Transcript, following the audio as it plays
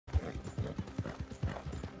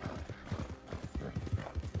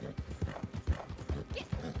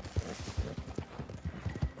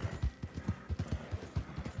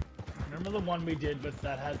know the one we did with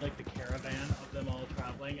that had like the caravan of them all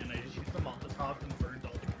traveling, and I just used the Molotov and burned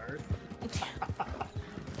all the cars.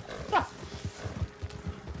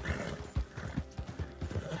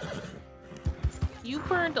 You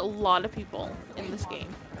burned a lot of people in this game.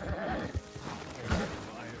 I have a thing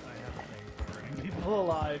for burning people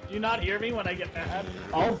alive. Do you not hear me when I get mad?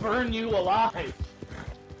 I'll burn you alive.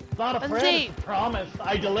 It's not a threat, it's a promise.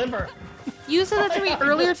 I deliver. You said that to me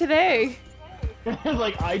earlier today.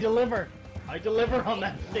 Like, I deliver. I deliver on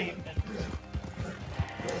that statement.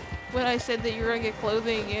 When I said that you were gonna get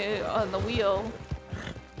clothing on the wheel.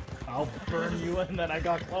 I'll burn you, and then I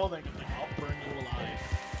got clothing. And I'll burn you alive.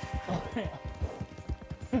 Oh, yeah.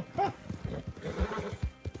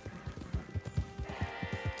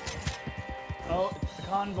 Oh, it's the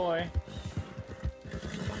convoy.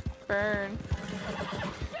 Burn.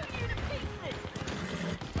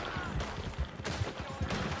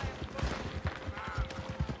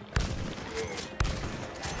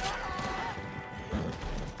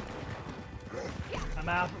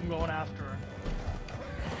 I'm going after her.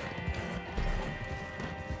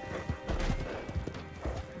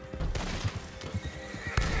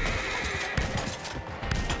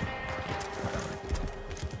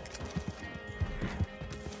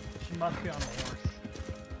 She must be on a horse.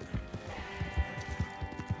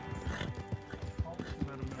 Oh, she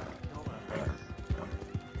better not kill that.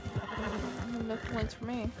 No points for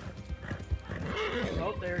me.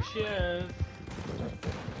 Oh, there she is.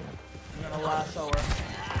 I'm gonna lasso her.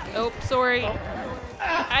 Oh, sorry. Oh.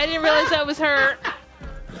 I didn't realize that was her.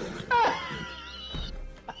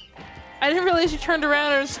 I didn't realize you turned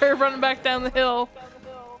around and started running back down the hill.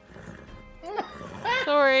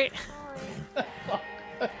 Sorry.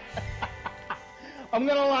 I'm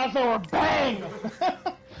gonna lasso her. Bang!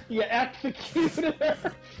 You executed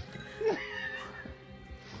her.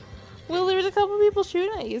 Well, there was a couple people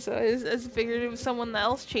shooting at you, so I figured it was someone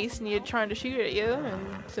else chasing you, trying to shoot at you,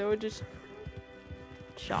 and so it just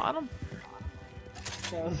shot him.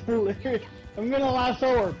 That was hilarious. I'm gonna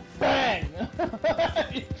lasso her. Bang!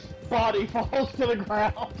 Body falls to the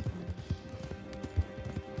ground.